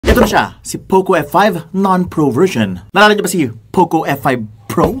Ito na siya, si Poco F5 non-Pro version. Naalala niyo ba si Poco F5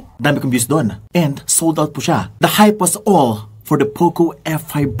 Pro? Dami kong views doon. And sold out po siya. The hype was all for the Poco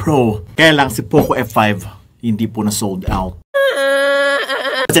F5 Pro. Kaya lang si Poco F5 hindi po na sold out.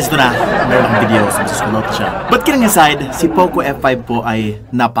 Kasi ito na, meron ng video, so sold out siya. But kidding aside, si Poco F5 po ay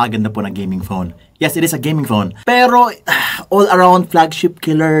napaganda po na gaming phone. Yes, it is a gaming phone. Pero, all-around flagship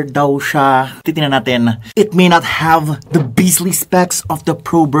killer daw siya. Titingnan natin. It may not have the beastly specs of the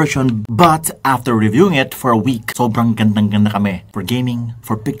Pro version, but after reviewing it for a week, sobrang gandang-ganda kami. For gaming,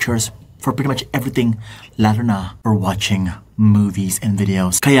 for pictures, for pretty much everything, lalo na for watching movies and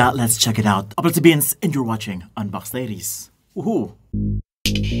videos. Kaya, let's check it out. Upload to Beans, and you're watching Unbox Ladies. Woohoo!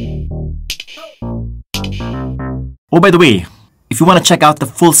 Oh, by the way, if you want to check out the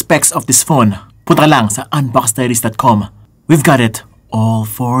full specs of this phone, punta lang sa unboxdiaries.com. We've got it all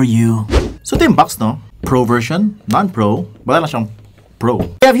for you. So ito yung box, no? Pro version, non-pro. Wala lang siyang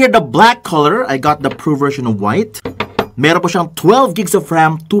pro. We have here the black color. I got the Pro version of white. Meron po siyang 12 gigs of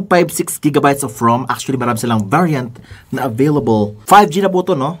RAM, 256 gigabytes of ROM. Actually, marami silang variant na available. 5G na po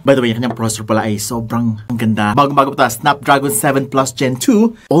ito, no? By the way, yung kanyang processor pala ay sobrang ganda. Bagong-bago po ito, Snapdragon 7 Plus Gen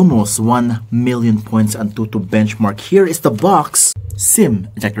 2. Almost 1 million points ang Tutu benchmark. Here is the box. SIM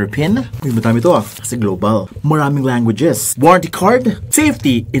ejector pin. Uy, madami ito kasi global. Maraming languages. Warranty card,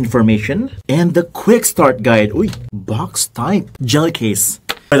 safety information, and the quick start guide. Uy, box type. Jelly case.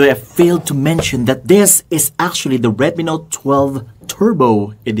 By the way, I failed to mention that this is actually the Redmi Note 12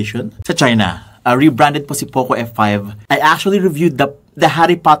 Turbo Edition sa China. Rebranded po si Poco F5. I actually reviewed the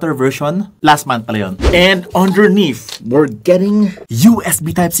Harry Potter version last month pala yun. And underneath, we're getting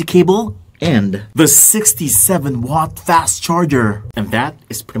USB Type-C cable and the 67-watt fast charger. And that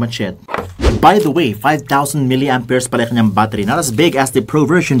is pretty much it. By the way, 5,000 milliamperes pala kanyang battery. Not as big as the Pro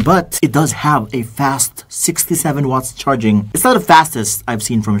version, but it does have a fast 67 watts charging. It's not the fastest I've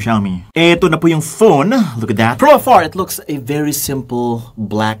seen from Xiaomi. Ito na po yung phone. Look at that. From afar, it looks a very simple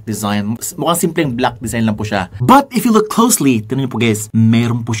black design. Mukhang simpleng black design lang po siya. But if you look closely, tignan niyo po guys,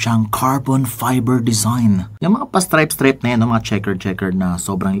 meron po siyang carbon fiber design. Yung mga pa-stripe-stripe na yan, mga checkered na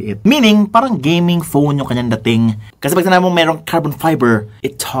sobrang liit. Meaning, parang gaming phone yung kanyang dating. Kasi pag sinabi mo merong carbon fiber,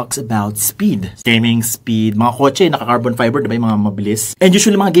 it talks about speed. Gaming speed. Mga kotse, naka-carbon fiber, diba yung mga mabilis? And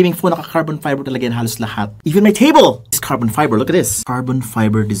usually mga gaming phone, naka-carbon fiber talaga yan halos lahat. Even my table is carbon fiber. Look at this. Carbon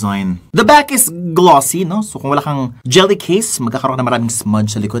fiber design. The back is glossy, no? So kung wala kang jelly case, magkakaroon na maraming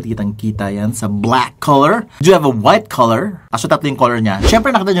smudge sa likod. Kitang-kita yan sa black color. Do you have a white color? Actually, tatlo yung color niya.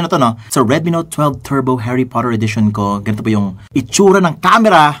 Siyempre, nakita nyo na to, no? Sa Redmi Note 12 Turbo Harry Potter Edition ko, ganito po yung itsura ng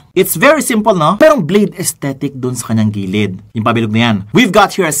camera. It's very simple, no? Pero blade aesthetic dun sa kanyang gilid. Yung pabilog na yan. We've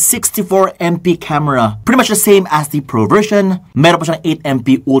got here a 64MP camera. Pretty much the same as the Pro version. Meron pa siyang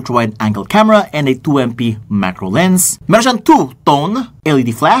 8MP ultra-wide angle camera and a 2MP macro lens. Meron siyang 2-tone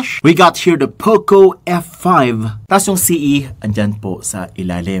LED flash. We got here the Poco F5. Tapos yung CE, andyan po sa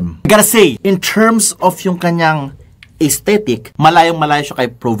ilalim. I gotta say, in terms of yung kanyang aesthetic, malayong-malayo siya kay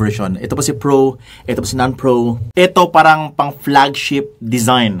Pro version. Ito po si Pro, ito po si non-Pro. Ito parang pang flagship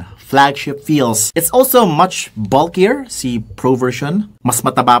design. Flagship feels. It's also much bulkier, si Pro version. Mas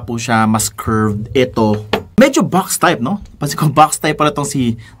mataba po siya, mas curved. Ito, medyo box type, no? Pansin ko box type pala itong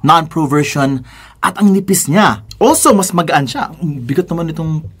si non-Pro version. At ang nipis niya. Also, mas magaan siya. Bigat naman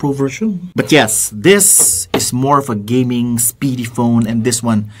itong Pro version. But yes, this is more of a gaming, speedy phone. And this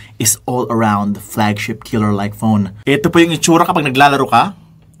one is all-around flagship killer-like phone. Ito po yung itsura kapag naglalaro ka.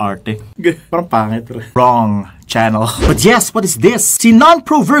 Arte. Parang pangit. Wrong channel. But yes, what is this? Si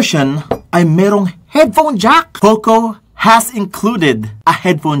non-Pro version ay merong headphone jack. Poco has included a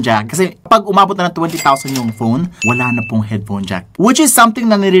headphone jack. Kasi pag umabot na ng 20,000 yung phone, wala na pong headphone jack. Which is something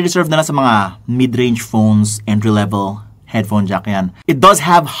na nire-reserve na sa mga mid-range phones, entry-level headphone jack yan. It does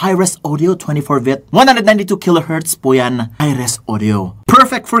have high-res audio, 24-bit. 192 kHz po yan, high-res audio.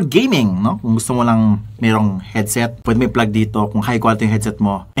 Perfect for gaming, no? Kung gusto mo lang mayroong headset, pwede may plug dito kung high quality yung headset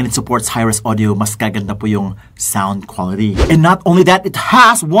mo. And it supports high-res audio, mas gaganda po yung sound quality. And not only that, it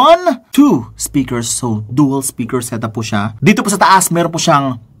has 2 speakers. So, dual speaker setup po siya. Dito po sa taas, meron po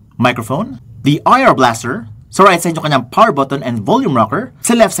siyang microphone, the IR blaster. Sa right side yung kanyang power button and volume rocker.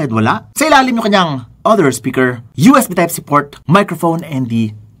 Sa left side wala. Sa ilalim yung kanyang other speaker, USB Type-C port, microphone, and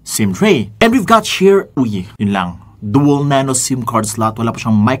the SIM tray. And we've got here, yun lang. Dual nano SIM card slot. Wala pa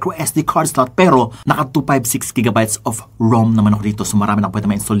siyang micro SD card slot, pero naka 256 gigabytes of ROM naman ako dito. So marami na pwede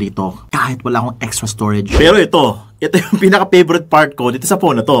ma-install dito kahit wala akong extra storage. Pero ito, ito yung pinaka-favorite part ko dito sa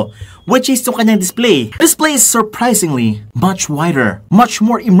phone na to, which is yung kanyang display. The display is surprisingly much wider, much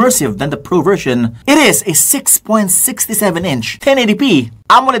more immersive than the Pro version. It is a 6.67-inch 1080p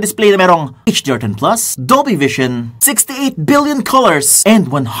AMOLED display na merong HDR10+, Dolby Vision, 68 billion colors, and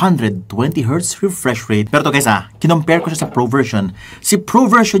 120Hz refresh rate. Pero to guys kinompare ko siya sa Pro version. Si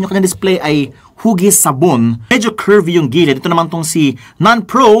Pro version, yung kanyang display ay hugis sabon. Medyo curvy yung gilid. Ito naman tong si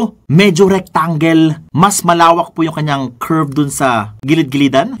non-Pro, medyo rectangle. Mas malawak po yung kanyang curve dun sa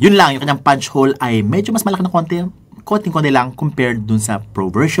gilid-gilidan. Yun lang, yung kanyang punch hole ay medyo mas malaki na konting-konti lang compared dun sa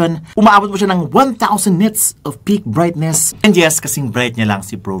Pro version. Umaabot po siya ng 1000 nits of peak brightness. And yes, kasing bright niya lang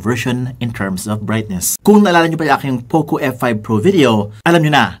si Pro version in terms of brightness. Kung naalala niyo pa yung aking Poco F5 Pro video, alam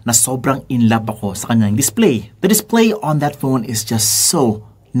niyo na sobrang in love ako sa kanyang display. The display on that phone is just so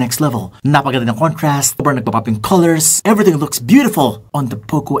next level. Napaganda ng contrast, sobrang nagpa-popping colors. Everything looks beautiful on the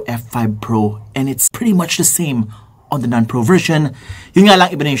Poco F5 Pro, and it's pretty much the same on the non-Pro version. Yun nga lang,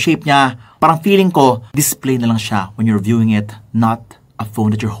 iba na yung shape niya. Parang feeling ko, display na lang siya when you're viewing it, not a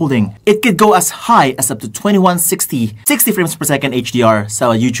phone that you're holding. It could go as high as up to 2160, 60 frames per second HDR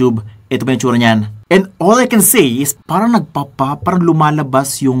sa YouTube. Ito pa yung tsura niyan. And all I can say is parang parang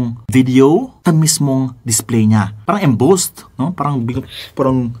lumalabas yung video sa mismong display niya. Parang embossed, no? Parang,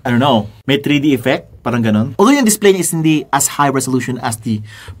 I don't know, may 3D effect, parang ganun. Although yung display niya is hindi as high resolution as the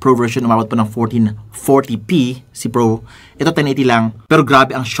Pro version, umabot pa ng 1440p si Pro. Ito 1080 lang, pero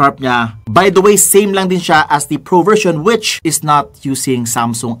grabe ang sharp niya. By the way, same lang din siya as the Pro version, which is not using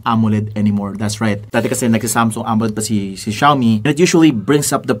Samsung AMOLED anymore. That's right. Dati kasi nagsi-Samsung AMOLED pa si Xiaomi, and it usually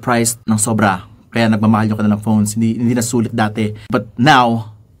brings up the price ng sobra. Kaya nagmamahal yung kanilang phones. Hindi na sulit dati. But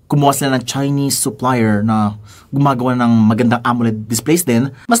now, kumuha sila ng Chinese supplier na gumagawa ng magandang AMOLED displays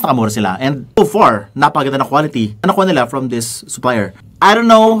din. Mas nakamura sila. And so far, napaganda na quality. Nakuha nila from this supplier. I don't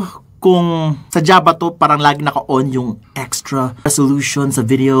know kung sadya ba to, parang lagi naka-on yung extra resolution sa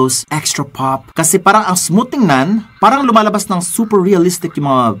videos, extra pop. Kasi parang ang smooth tingnan, parang lumalabas ng super realistic yung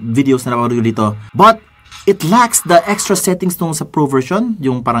mga videos na napapanood dito. But it lacks the extra settings nung sa Pro version,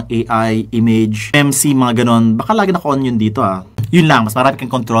 yung parang AI, image, MC, mga ganon. Baka lagi naka-on yun dito Yun lang, mas marami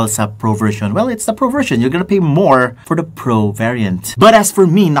kang control sa Pro version. Well, it's the Pro version. You're gonna pay more for the Pro variant. But as for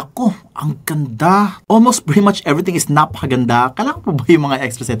me, naku, ang ganda. Almost pretty much everything is napakaganda. Kailangan pa ba yung mga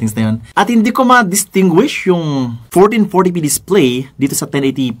extra settings na yun? At hindi ko ma-distinguish yung 1440p display dito sa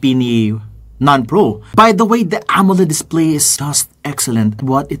 1080p ni non-Pro. By the way, the AMOLED display is just excellent at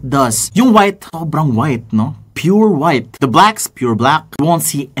what it does. Yung white, sobrang white, no? Pure white. The black's pure black. You won't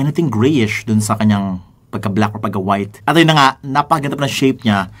see anything grayish dun sa kanyang pagka-black or pagka-white. At yun na nga, napakaganda pa ng shape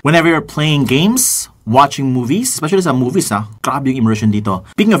niya. Whenever you're playing games, watching movies, especially sa movies grabe yung immersion dito.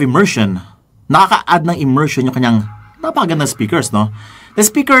 Speaking of immersion, nakaka-add ng immersion yung kanyang napakaganda speakers, no? The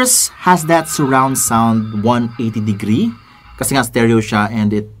speakers has that surround sound 180 degree. Kasi nga stereo siya,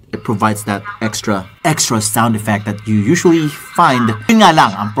 and it provides that extra sound effect that you usually find. Yun nga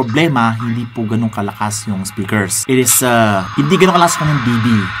lang, ang problema, hindi po ganun kalakas yung speakers. It is, hindi ganun kalakas kanyang dB.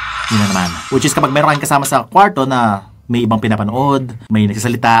 Yun na naman. Which is kapag meron kayong kasama sa kwarto na may ibang pinapanood, may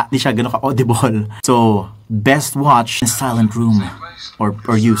nagsasalita, hindi siya ganun ka-audible. So, best watch in a silent room or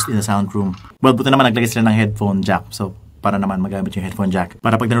used in a silent room. Well, buto naman naglagay sila ng headphone jack. So, para naman magamit yung headphone jack.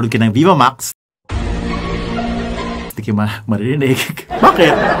 Para pag nanonood ka ng Viva Max, hindi kayo maririnig.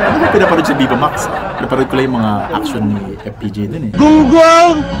 Bakit? Ano ba pinapanood sa Viva Max? Pinapanood ko lang yung mga action ni FPJ din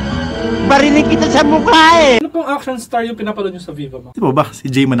Gunggong! Barinig kita sa mukha Ano pong action star yung pinapanood nyo sa Viva Max? Di ba si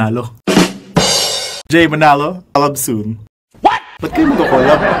Jay Manalo? Jay Manalo, collab soon. What? Ba't kayo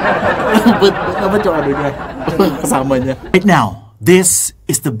mag-collab? Ba't yung ano niya? Kasama niya. Right now, this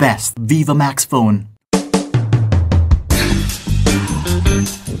is the best Viva Max phone.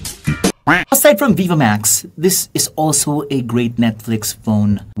 Aside from Viva Max, this is also a great Netflix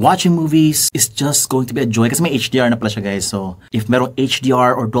phone. Watching movies is just going to be a joy kasi may HDR na pala siya, guys. So, if merong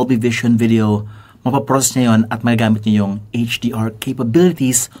HDR or Dolby Vision video, mapaprocess niya yun at magagamit niyo yung HDR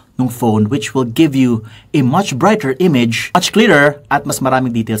capabilities ng phone, which will give you a much brighter image, much clearer, at mas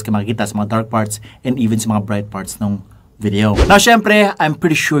maraming details ka makikita sa mga dark parts and even sa mga bright parts ng video. Now, syempre, I'm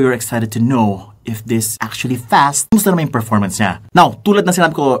pretty sure you're excited to know if this actually fast, kumusta naman yung performance niya. Now, tulad ng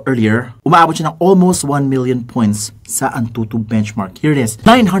sinabi ko earlier, umaabot siya ng almost 1 million points sa Antutu benchmark. Here it is,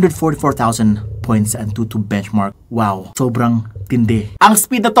 944,000 points sa Antutu benchmark. Wow, sobrang tindi. Ang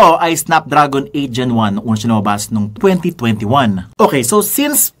speed na to ay Snapdragon 8 Gen 1, una siya lumabas noong 2021. Okay, so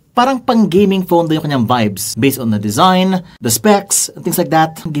since parang pang gaming phone din yung kanyang vibes based on the design, the specs, and things like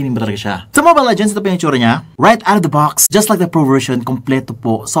that. Gaming ba talaga siya? Sa Mobile Legends, ito pa yung itsura niya. Right out of the box, just like the Pro version, kompleto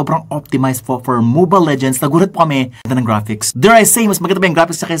po. Sobrang optimized po for Mobile Legends. Nagulat po kami ng graphics. Dare I say, mas maganda pa yung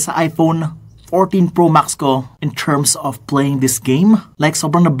graphics sa iPhone 14 Pro Max ko in terms of playing this game. Like,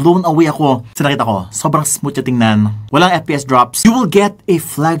 sobrang na-blown away ako sa nakita ko. Sobrang smooth yung tingnan. Walang FPS drops. You will get a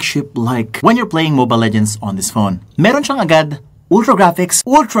flagship like when you're playing Mobile Legends on this phone. Meron siyang agad ultra graphics,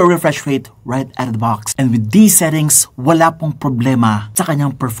 ultra refresh rate right out of the box. And with these settings, wala pong problema sa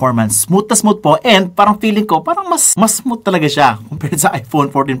kanyang performance. Smooth na smooth po, and parang feeling ko, parang mas smooth talaga siya compared sa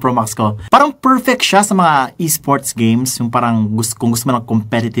iPhone 14 Pro Max ko. Parang perfect siya sa mga esports games, yung parang kung gusto mo ng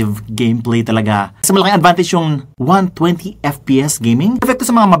competitive gameplay talaga. Kasi malaking advantage yung 120 FPS gaming.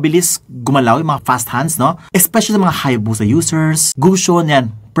 Perfect sa mga mabilis gumalaw, yung mga fast hands, no? Especially sa mga Hayabusa users. Gushon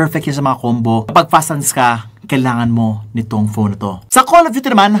yan. Perfect yan sa mga combo. Kapag fast hands ka, kailangan mo nitong phone na to. Sa Call of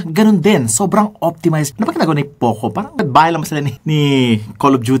Duty naman, ganun din. Sobrang optimized. Ano ba ginagawa ni Poco? Parang bahay lang sila ni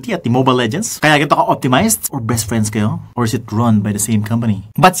Call of Duty at ni Mobile Legends. Kaya ganito ka optimized? Or best friends kayo? Or is it run by the same company?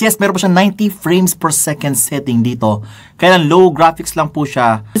 But yes, meron pa siya 90 frames per second setting dito. Kaya lang low graphics lang po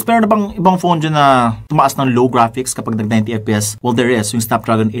siya. Pero na bang ibang phone dyan na tumaas ng low graphics kapag nag 90 FPS? Well, there is. Yung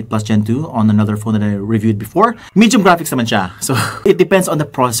Snapdragon 8 Plus Gen 2 on another phone that I reviewed before. Medium graphics naman siya. So, it depends on the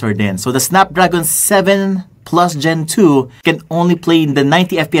processor din. So, the Snapdragon 7 Plus Gen 2 can only play in the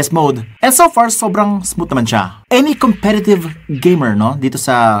 90 FPS mode. And so far, sobrang smooth naman siya. Any competitive gamer, no, dito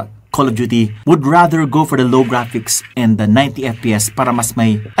sa Call of Duty would rather go for the low graphics and the 90 FPS para mas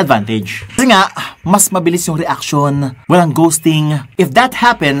may advantage. Kasi nga, mas mabilis yung reaction, walang ghosting. If that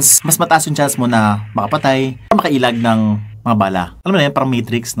happens, mas mataas yung chance mo na makapatay, makailag ng mga bala. Alam mo na yan, parang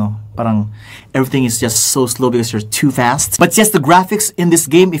Matrix, no? Parang everything is just so slow because you're too fast. But yes, the graphics in this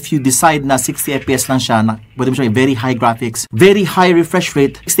game, if you decide na 60 FPS lang siya, na pwede mo siya very high graphics, very high refresh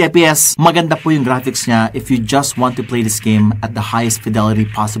rate, 60 FPS, maganda po yung graphics niya if you just want to play this game at the highest fidelity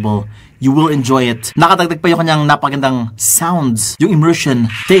possible. You will enjoy it. Nakadagdag pa yung kanyang napagandang sounds, yung immersion,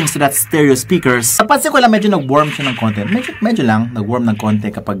 thanks to that stereo speakers. Napansin ko lang medyo nag-warm siya ng konti. Medyo lang, nag-warm ng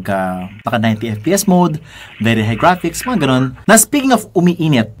konti kapag naka 90 FPS mode, very high graphics, mga ganun. Na speaking of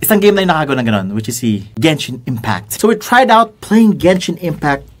umiinit, isang game na yung nakagawa ng ganun, which is si Genshin Impact. So we tried out playing Genshin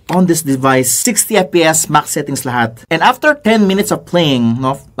Impact on this device, 60 FPS, max settings lahat. And after 10 minutes of playing,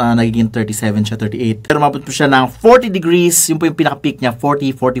 no, nagiging 37 siya, 38. Pero mabot po siya ng 40 degrees, yun po yung pinaka-peak niya,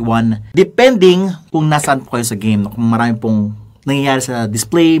 40, 41. Depending kung nasaan po kayo sa game, no? Kung marami pong nangyayari sa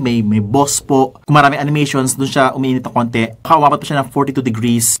display, may boss po. Kung marami animations, dun siya umiinit ng konti. Umabot po siya ng 42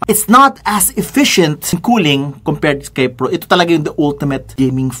 degrees. It's not as efficient in cooling compared kay Pro. Ito talaga yung the ultimate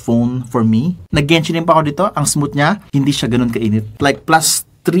gaming phone for me. Nag-Genshin pa ako dito, ang smooth niya, hindi siya ganun kainit. Like plus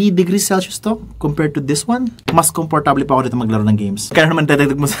 3 degrees Celsius to compared to this one. Mas comfortable pa ako dito maglaro ng games. Kaya naman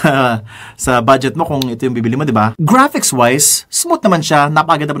dadagdag mo sa budget mo kung ito yung bibili mo, di ba? Graphics wise, smooth naman siya.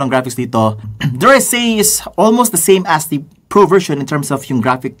 Napakaganda pa ng graphics dito. Dare I say is almost the same as the Pro version in terms of yung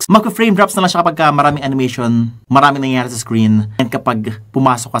graphics. Magpa-frame drops na lang siya kapag maraming animation, maraming nangyayari sa screen, and kapag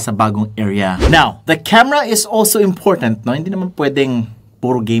pumasok ka sa bagong area. Now, the camera is also important, no? Hindi naman pwedeng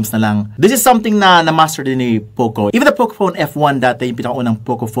puro games na lang. This is something na na-master din ni Poco. Even the Poco Phone F1 dati, yung pinakaunang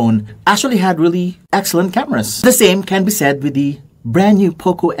Poco phone, actually had really excellent cameras. The same can be said with the brand new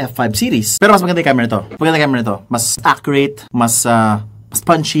Poco F5 series. Pero mas maganda yung camera nito. Maganda yung camera nito. Mas accurate, mas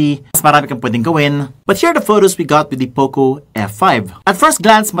punchy, mas marami kang pwedeng gawin. But here are the photos we got with the Poco F5. At first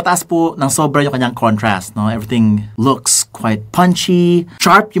glance, mataas po ng sobra yung kanyang contrast, no? Everything looks quite punchy,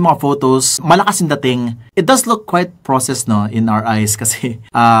 sharp yung mga photos, malakas yung dating. It does look quite processed, no, in our eyes kasi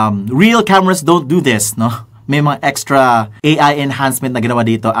real cameras don't do this, no? May mga extra AI enhancement na ginawa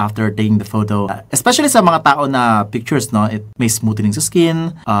dito after taking the photo. Especially sa mga tao na pictures, no? It may smoothening sa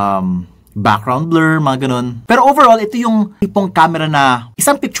skin, background blur, mga ganun. Pero overall, ito yung tipong camera na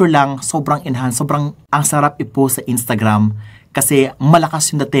isang picture lang, sobrang enhanced, sobrang ang sarap i-post sa Instagram kasi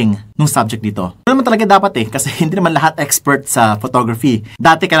malakas yung dating ng subject dito. Ano naman talaga dapat kasi hindi naman lahat expert sa photography.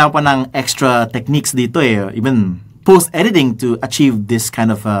 Dati kailangan pa ng extra techniques dito even post-editing to achieve this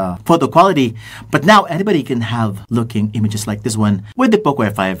kind of photo quality. But now, anybody can have looking images like this one with the Poco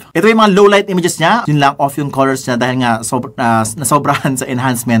F5. Ito yung mga low-light images niya. Yun lang, off yung colors niya dahil nga nasobrahan sa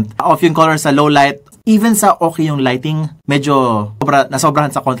enhancement. Off yung colors sa low-light. Even sa okay yung lighting, medyo nasobrahan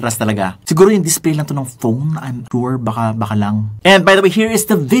sa contrast talaga. Siguro yung display lang to ng phone. I'm sure, baka lang. And by the way, here is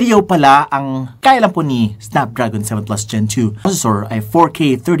the video pala. Ang kaya lang po ni Snapdragon 7 Plus Gen 2 processor ay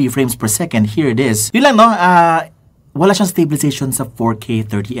 4K 30 frames per second. Here it is. Yun lang, no? Wala siyang stabilization sa 4K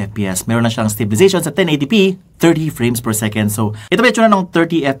 30 FPS. Meron na siyang stabilization sa 1080p 30 frames per second. So, ito ba yung ng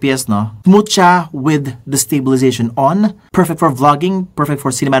 30 FPS, no? Smooth siya with the stabilization on. Perfect for vlogging, perfect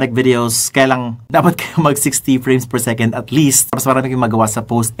for cinematic videos. Kaya lang, dapat kayo mag 60 frames per second at least. Mas marami kayong magawa sa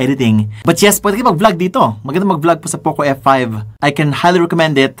post-editing. But yes, pwede kayo mag-vlog dito. Maganda mag-vlog po sa Poco F5. I can highly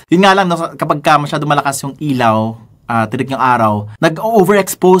recommend it. Yun nga lang, no, kapag masyado malakas yung ilaw, tinig yung araw,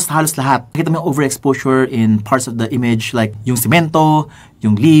 nag-overexpose halos lahat. Nakita mo yung overexposure in parts of the image like yung semento,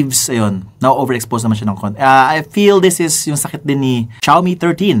 yung leaves, ayun. Now-overexpose naman siya ng konti. I feel this is yung sakit din ni Xiaomi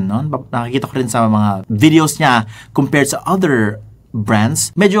 13, no? Nakikita ko rin sa mga videos niya compared sa other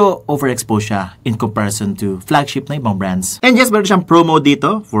brands, medyo overexposed siya in comparison to flagship na ibang brands. And yes, meron siyang promo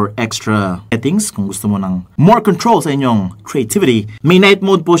dito for extra settings kung gusto mo ng more control sa inyong creativity. May night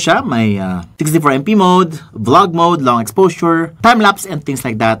mode po siya, may 64MP mode, vlog mode, long exposure, time-lapse, and things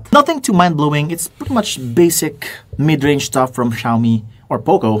like that. Nothing too mind-blowing. It's pretty much basic mid-range stuff from Xiaomi or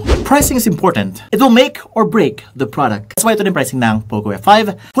Poco. Pricing is important. It will make or break the product. That's why ito din pricing ng Poco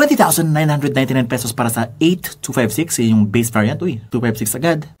F5. 20,999 pesos para sa 8256, yung base variant. Uy, 256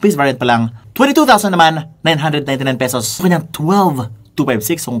 agad. Base variant pa lang. 22,000 naman, 999 pesos. Kanyang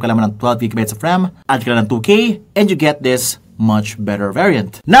 12,256. So kung kailangan ng 12 GB of RAM, add ka lang ng 2K, and you get this much better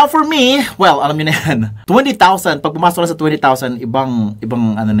variant. Now for me, well, alam niyo na yan, 20,000, pag pumasok na sa 20,000, ibang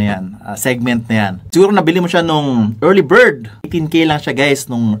ano na yan, segment na yan. Siguro nabili mo siya nung early bird. 18K lang siya guys,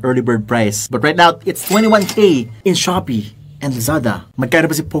 nung early bird price. But right now, it's 21K in Shopee and Lazada. Magkano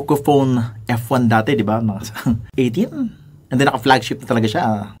pa si Poco Phone F1 dati, di ba? 18? And then naka-flagship na talaga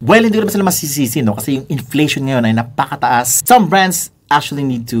siya. Well, hindi ko naman sila masisisi, no? Kasi yung inflation ngayon ay napakataas. Some brands actually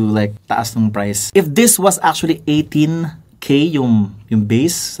need to like taas ng price. If this was actually 18K yung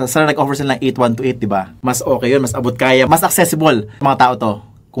base, sana nag-offer sila ng 8128, di ba? Mas okay yun, mas abot kaya, mas accessible sa mga tao to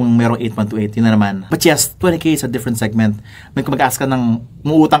kung merong 8128, yun na naman. But yes, 20K is a different segment. May kung mag-ask ka ng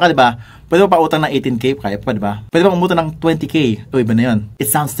umuutang ka, di ba? Pwede ba pa-utang ng 18K? Kaya pa, di ba? Pwede ba umutang ng 20K? O, iba na yun. It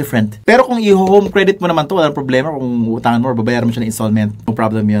sounds different. Pero kung i-home credit mo naman to, walang problema. Kung utangan mo or babayaran mo siya ng installment, no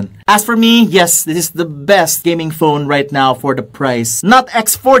problem yun. As for me, yes, this is the best gaming phone right now for the price. Not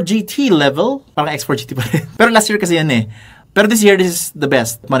X4 GT level. Parang X4 GT pa rin. Pero last year kasi yan eh. Pero this year, this is the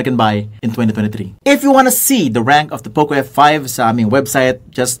best money can buy in 2023. If you want to see the rank of the Poco F5 sa aming website,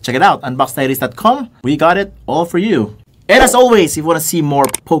 just check it out, unboxdiaries.com. We got it all for you. And as always, if you want to see more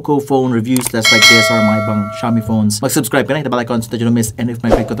Poco phone reviews just like this or mga ibang Xiaomi phones, mag-subscribe ka na, hit the bell icon so that you don't miss any of my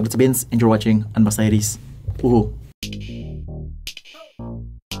great content. And you're watching Unbox Diaries. Woohoo!